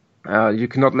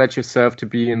let yourself to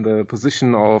be in the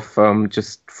position of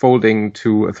just folding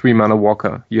to a 3 mana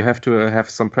walker. You have to have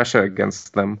some pressure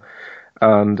against them.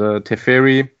 And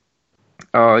Teferi,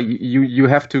 you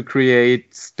have to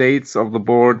create states of the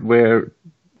board where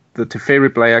the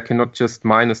Teferi player cannot just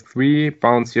 -3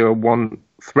 bounce your 1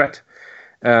 threat,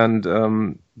 and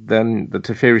then the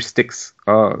Teferi sticks.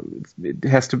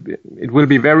 It will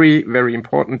be very, very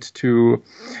important to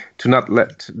not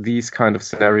let these kind of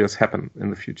scenarios happen in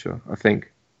the future, I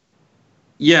think.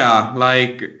 Yeah,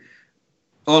 like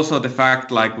also the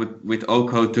fact like with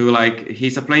Oko too, like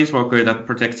he's a planeswalker that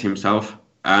protects himself,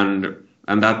 and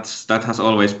that has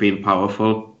always been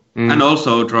powerful, and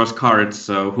also draws cards.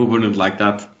 So who wouldn't like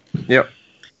that? Yeah.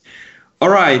 All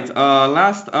right,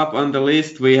 last up on the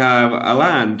list we have a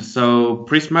land, so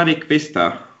Prismatic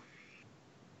Vista.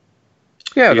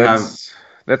 Yeah,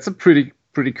 that's a pretty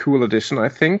cool addition, I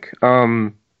think,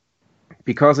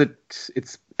 because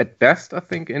it's at best, I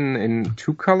think, in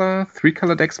 2-color,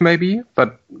 3-color decks maybe,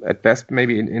 but at best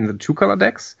maybe in the 2-color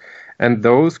decks. And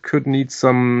those could need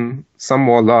some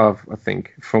more love, I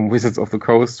think, from Wizards of the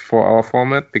Coast for our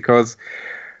format, because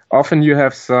often you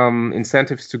have some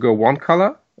incentives to go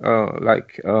 1-color,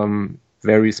 like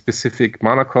very specific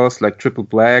mana cost, like triple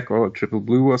black or triple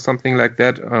blue or something like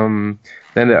that.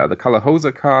 Then there are the color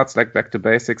hoser cards, like Back to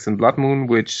Basics and Blood Moon,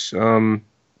 which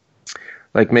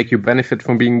like make you benefit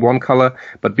from being 1-color,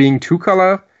 but being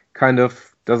 2-color kind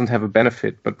of doesn't have a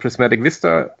benefit. But Prismatic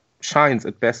Vista shines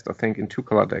at best, I think, in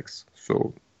 2-color decks.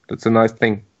 So that's a nice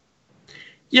thing.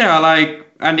 Yeah, like,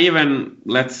 and even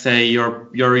let's say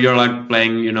you're like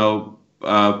playing,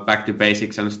 Back to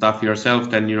Basics and stuff yourself,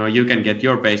 then you can get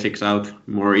your basics out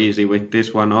more easy with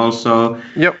this one also.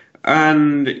 Yep.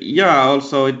 And yeah,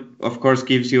 also it of course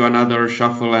gives you another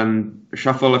shuffle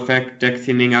effect, deck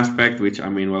thinning aspect, which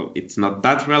it's not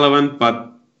that relevant,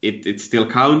 but it still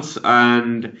counts.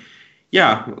 And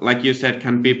yeah, like you said,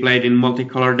 can be played in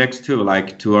multicolor decks too,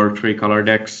 like 2 or 3 color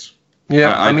decks.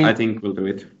 Yeah, I think we'll do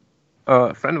it.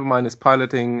 A friend of mine is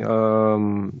piloting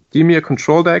Dimir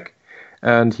control deck,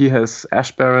 and he has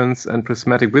Ash Barrens and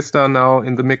Prismatic Vista now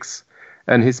in the mix,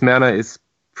 and his mana is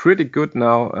pretty good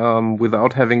now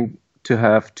without having to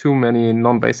have too many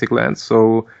non-basic lands.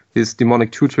 So his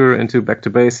Demonic Tutor into Back to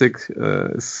Basic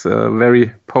is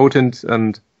very potent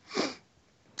and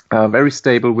a very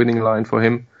stable winning line for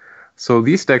him. So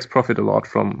these decks profit a lot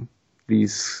from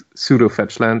these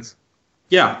pseudo-fetch lands.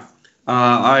 Yeah,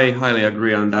 I highly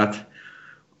agree on that.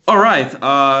 All right,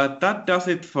 that does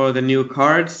it for the new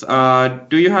cards.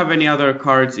 Do you have any other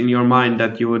cards in your mind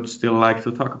that you would still like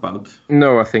to talk about?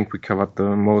 No, I think we covered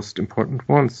the most important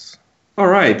ones. All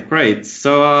right, great.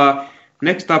 So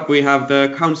next up we have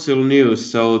the council news.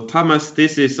 So Thomas,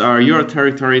 this is your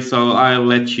territory, so I'll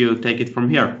let you take it from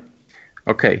here.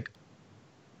 Okay.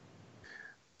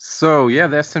 So yeah,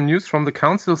 there's some news from the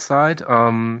council side.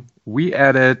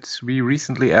 We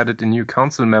recently added a new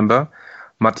council member,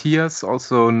 Matthias,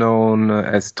 also known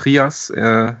as Trias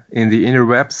in the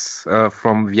interwebs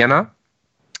from Vienna.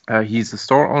 He's a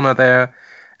store owner there,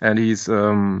 and he's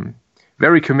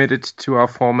very committed to our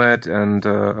format, and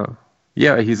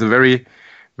he's a very,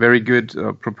 very good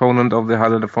proponent of the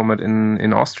Highlander format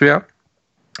in Austria.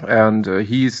 And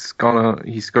he's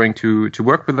going to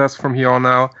work with us from here on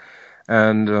now.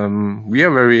 And we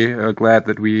are very glad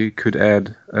that we could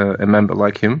add a member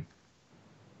like him.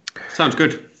 Sounds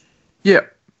good. Yeah.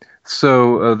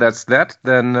 So that's that.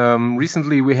 Then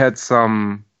recently we had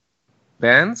some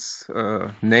bans,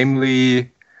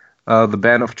 namely the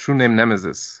ban of True Name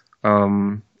Nemesis.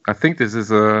 I think this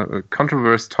is a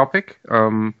controversial topic.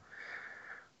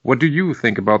 What do you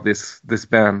think about this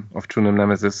ban of True Name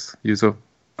Nemesis, Yuzo?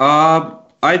 My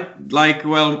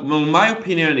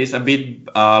opinion is a bit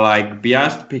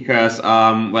biased because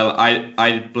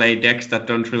I play decks that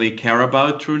don't really care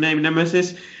about True Name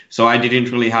Nemesis, so I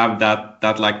didn't really have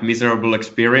that like miserable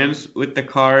experience with the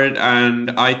card.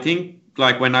 And I think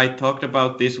like when I talked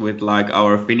about this with like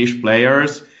our Finnish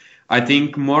players, I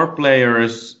think more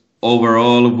players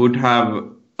overall would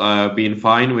have been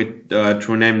fine with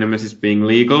True Name Nemesis being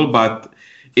legal, but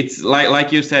it's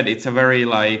like you said, it's a very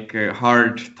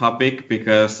hard topic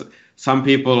because some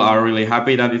people are really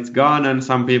happy that it's gone and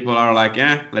some people are like,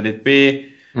 let it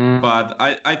be. But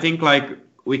I think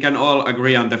we can all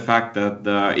agree on the fact that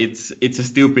it's a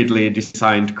stupidly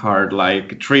designed card.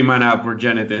 Like 3 mana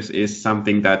Progenitus is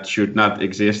something that should not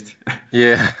exist.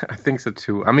 Yeah, I think so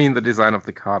too. I mean, the design of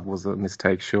the card was a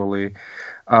mistake, surely.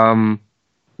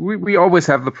 We always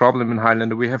have the problem in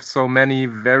Highlander. We have so many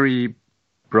very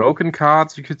broken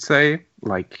cards, you could say,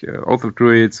 like Oath of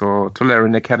Druids or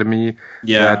Tolarian Academy.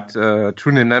 Yeah. That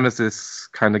True Name Nemesis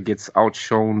kind of gets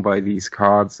outshone by these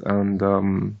cards, and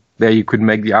there you could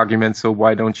make the argument, so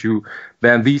why don't you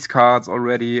ban these cards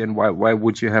already, and why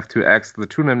would you have to axe the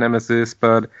True Name Nemesis?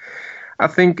 But I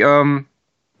think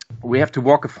we have to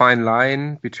walk a fine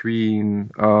line between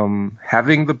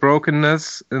having the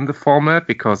brokenness in the format,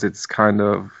 because it's kind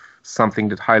of something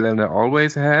that Highlander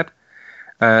always had,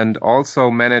 and also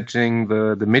managing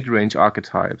the mid-range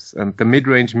archetypes. And the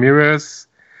mid-range mirrors,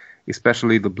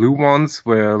 especially the blue ones,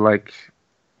 where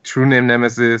True Name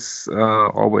Nemesis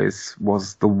always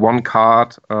was the one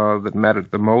card that mattered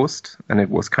the most, and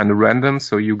it was kind of random.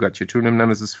 So you got your True Name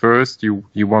Nemesis first, you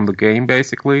won the game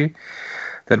basically.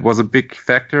 That was a big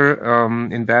factor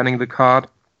in banning the card,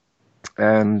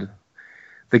 and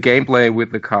the gameplay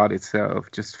with the card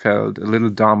itself just felt a little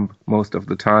dumb most of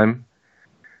the time.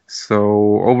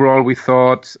 So overall, we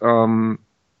thought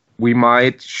we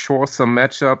might shore some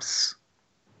matchups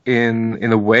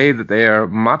in a way that they are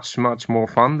much, much more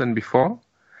fun than before.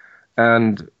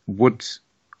 and would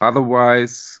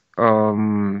otherwise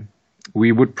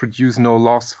we would produce no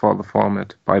loss for the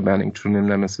format by banning True Name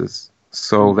Nemesis.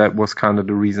 So that was kind of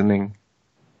the reasoning.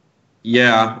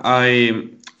 Yeah, I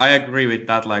agree with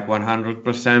that like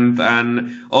 100%.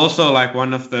 And also like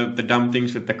one of the dumb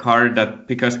things with the card that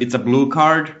because it's a blue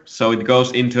card, so it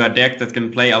goes into a deck that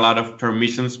can play a lot of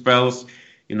permission spells,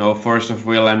 you know, Force of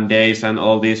Will and Daze and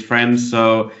all these friends.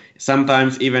 So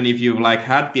sometimes even if you've like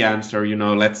had the answer, you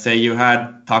know, let's say you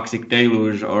had Toxic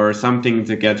Deluge or something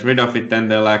to get rid of it, then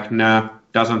they're like, nah,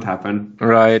 doesn't happen.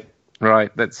 Right,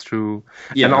 that's true.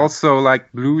 Yeah. And also,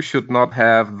 like, blue should not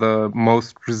have the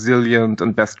most resilient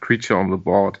and best creature on the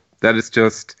board. That is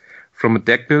just, from a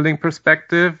deck building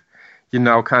perspective, you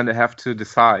now kind of have to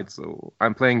decide. So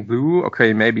I'm playing blue,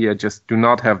 okay, maybe I just do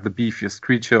not have the beefiest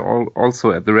creature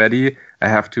also at the ready. I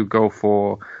have to go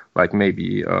for, like,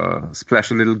 maybe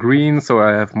splash a little green, so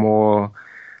I have more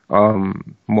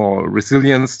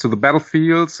resilience to the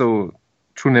battlefield. So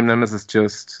True Name Nemesis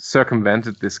just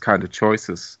circumvented this kind of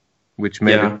choices, which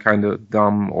made it kind of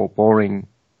dumb or boring,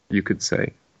 you could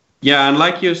say. Yeah, and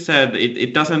like you said,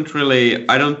 it doesn't really,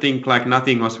 I don't think like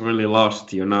nothing was really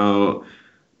lost, you know.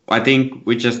 I think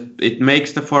it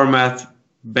makes the format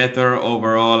better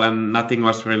overall and nothing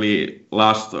was really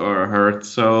lost or hurt.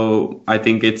 So I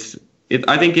think it's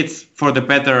for the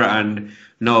better and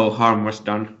no harm was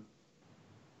done.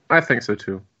 I think so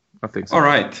too. All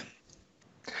right.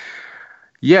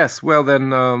 Yes, well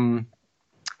then,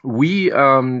 we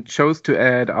chose to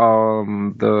add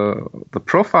the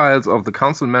profiles of the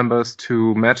council members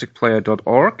to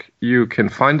magicplayer.org. You can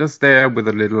find us there with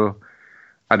a little,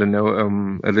 I don't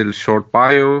know, a little short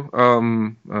bio,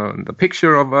 the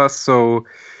picture of us. So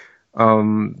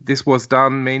this was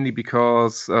done mainly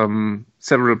because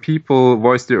several people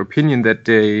voiced their opinion that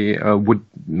they would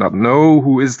not know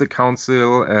who is the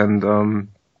council, and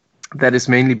that is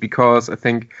mainly because I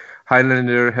think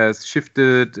Highlander has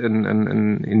shifted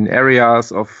in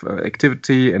areas of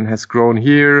activity and has grown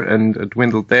here and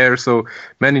dwindled there. So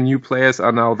many new players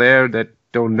are now there that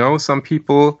don't know some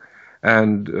people.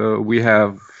 And we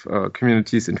have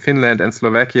communities in Finland and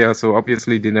Slovakia. So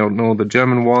obviously they don't know the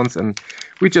German ones. And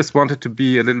we just wanted to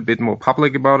be a little bit more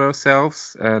public about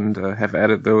ourselves and have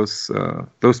added those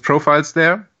profiles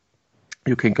there.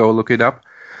 You can go look it up.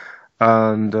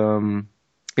 And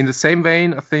in the same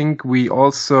vein, I think we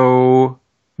also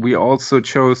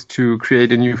chose to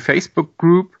create a new Facebook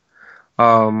group.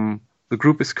 The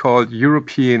group is called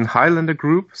European Highlander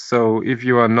Group. So if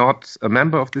you are not a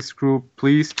member of this group,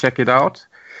 please check it out.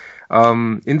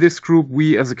 In this group,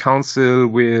 we as a council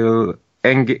will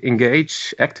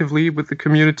engage actively with the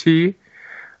community.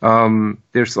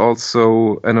 There's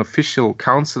also an official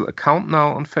council account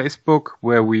now on Facebook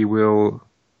where we will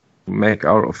make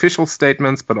our official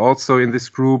statements, but also in this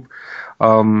group,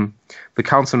 the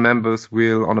council members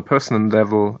will, on a personal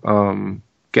level,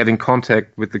 get in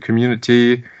contact with the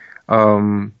community.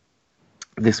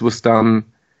 This was done,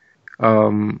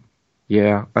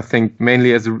 I think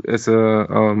mainly as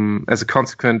a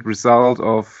consequent result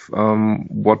of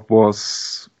what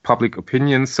was public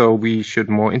opinion. So we should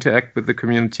more interact with the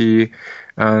community,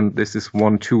 and this is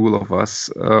one tool of us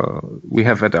we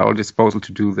have at our disposal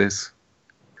to do this.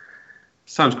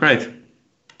 Sounds great.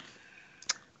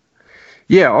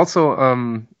 Yeah, also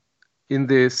in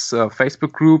this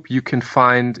Facebook group, you can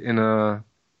find in a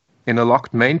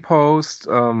locked main post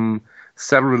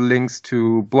several links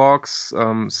to blogs,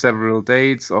 several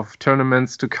dates of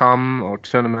tournaments to come or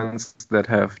tournaments that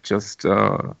have just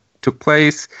took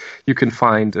place. You can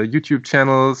find YouTube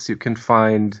channels. You can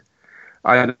find,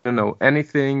 I don't know,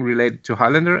 anything related to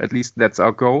Highlander. At least that's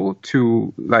our goal,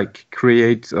 to like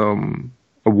create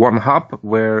a one hub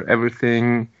where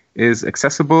everything is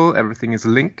accessible, everything is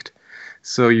linked,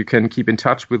 so you can keep in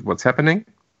touch with what's happening.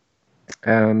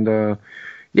 And I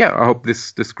hope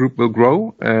this group will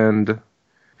grow and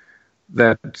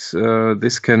that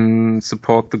this can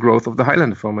support the growth of the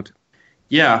Highlander format.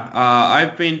 Yeah,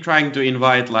 I've been trying to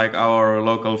invite like our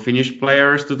local Finnish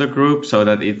players to the group so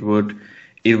that it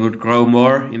would grow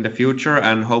more in the future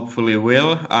and hopefully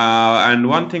will. And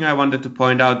one thing I wanted to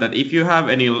point out that if you have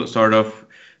any sort of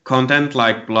content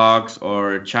like blogs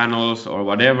or channels or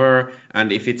whatever,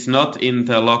 and if it's not in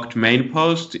the locked main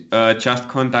post, just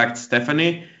contact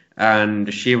Stephanie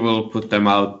and she will put them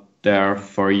out there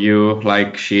for you,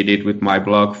 like she did with my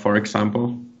blog, for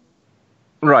example.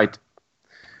 Right.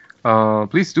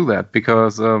 Please do that,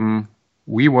 because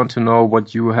we want to know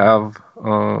what you have,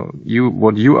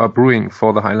 what you are brewing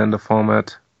for the Highlander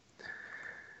format.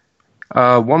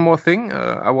 One more thing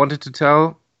I wanted to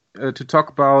talk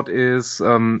about is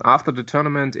after the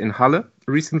tournament in Halle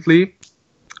recently,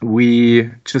 we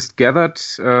just gathered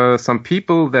some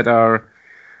people that are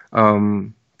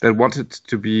that wanted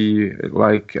to be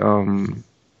like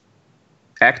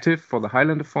active for the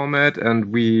Highlander format,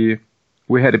 and we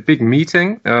had a big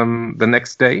meeting the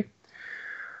next day,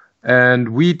 and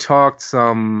we talked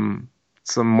some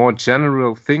more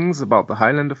general things about the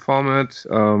Highlander format,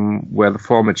 where the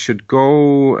format should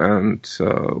go, and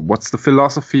what's the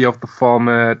philosophy of the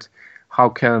format. How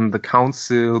can the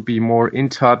council be more in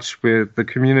touch with the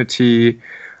community?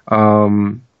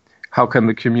 How can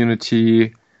the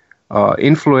community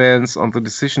influence on the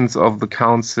decisions of the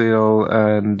council,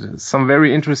 and some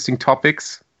very interesting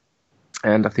topics.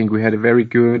 And I think we had a very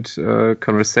good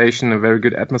conversation, a very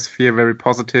good atmosphere, very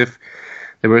positive.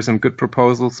 There were some good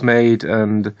proposals made,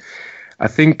 and I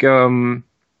think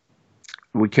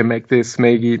we can make this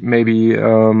maybe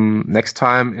next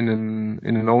time in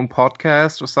an own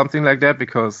podcast or something like that,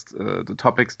 because the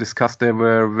topics discussed there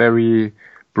were very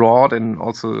broad and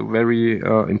also very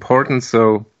important.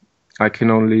 So I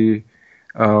can only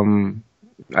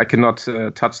I cannot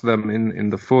touch them in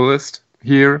the fullest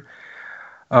here.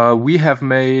 We have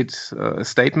made a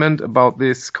statement about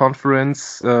this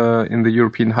conference in the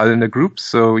European Highlander group,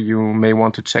 so you may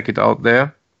want to check it out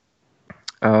there.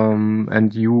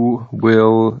 And you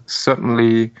will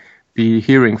certainly be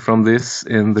hearing from this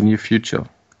in the near future.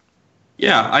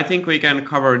 Yeah, I think we can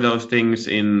cover those things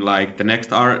in like the next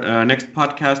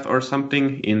podcast or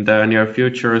something in the near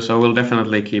future. So we'll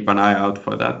definitely keep an eye out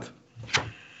for that.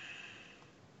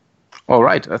 All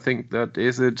right, I think that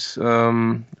is it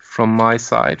from my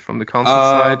side, from the council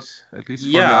side, at least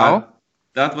for now.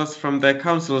 That was from the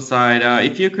council side.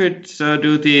 If you could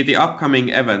do the upcoming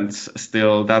events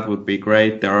still, that would be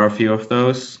great. There are a few of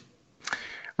those.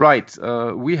 Right.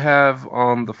 We have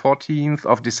on the 14th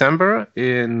of December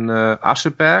in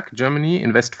Ascheberg, Germany,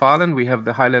 in Westfalen, we have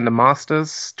the Highlander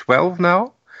Masters 12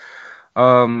 now.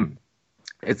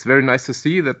 It's very nice to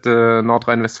see that the North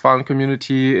Rhine-Westphalen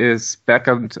community is back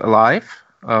and alive.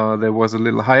 There was a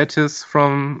little hiatus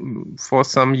for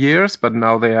some years, but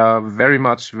now they are very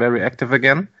active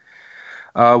again.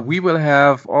 We will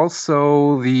have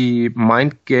also the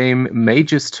Mind Game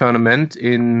Mages tournament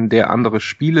in der Andere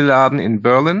Spieleladen in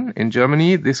Berlin, in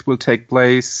Germany. This will take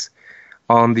place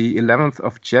on the 11th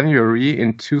of January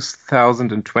in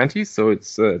 2020, so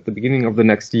it's at the beginning of the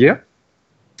next year.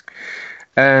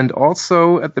 And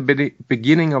also at the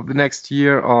beginning of the next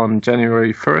year, on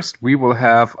January 1st, we will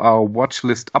have our watch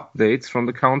list updates from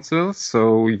the council.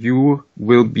 So you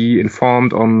will be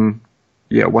informed on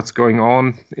what's going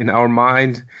on in our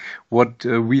mind, what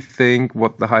we think,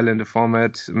 what the Highlander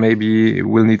format maybe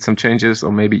will need some changes,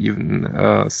 or maybe even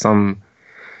some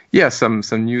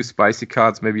new spicy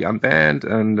cards maybe unbanned,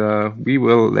 and we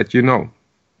will let you know.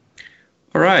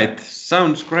 All right,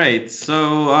 sounds great.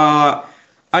 So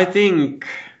I think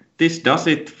this does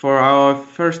it for our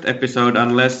first episode,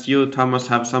 unless you, Thomas,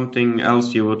 have something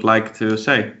else you would like to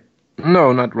say.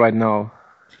 No, not right now.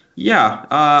 Yeah,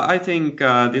 I think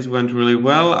this went really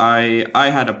well. I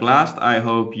had a blast. I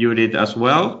hope you did as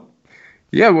well.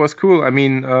 Yeah, it was cool. I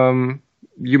mean,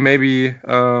 you maybe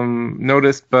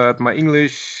noticed, but my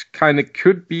English kind of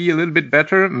could be a little bit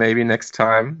better. Maybe next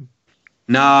time.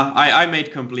 Nah, I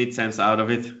made complete sense out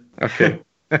of it. Okay.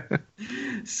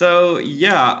 So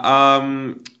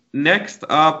next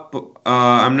up,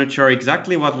 I'm not sure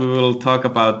exactly what we will talk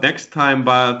about next time,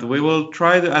 but we will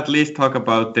try to at least talk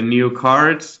about the new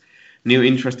cards, new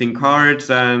interesting cards,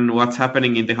 and what's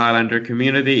happening in the Highlander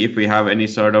community, if we have any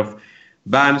sort of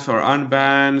bans or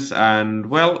unbans, and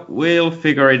well, we'll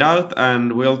figure it out,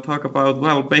 and we'll talk about,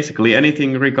 well, basically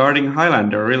anything regarding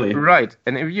Highlander, really. Right,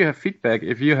 and if you have feedback,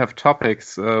 if you have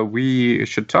topics we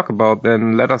should talk about,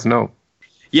 then let us know.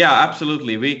 Yeah,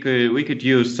 absolutely. We could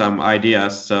use some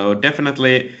ideas. So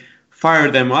definitely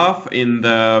fire them off in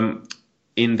our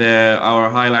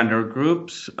Highlander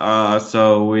groups.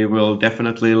 So we will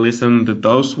definitely listen to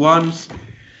those ones.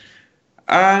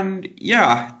 And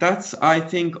yeah, that's I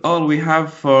think all we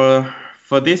have for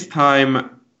this time.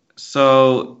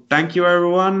 So thank you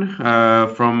everyone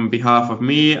from behalf of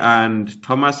me and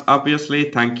Thomas.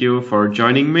 Obviously, thank you for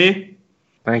joining me.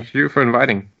 Thank you for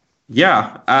inviting.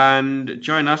 Yeah, and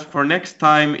join us for next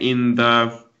time in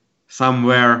the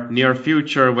somewhere near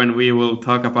future when we will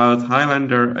talk about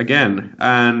Highlander again.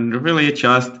 And really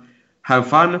just have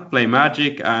fun, play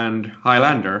Magic and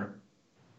Highlander.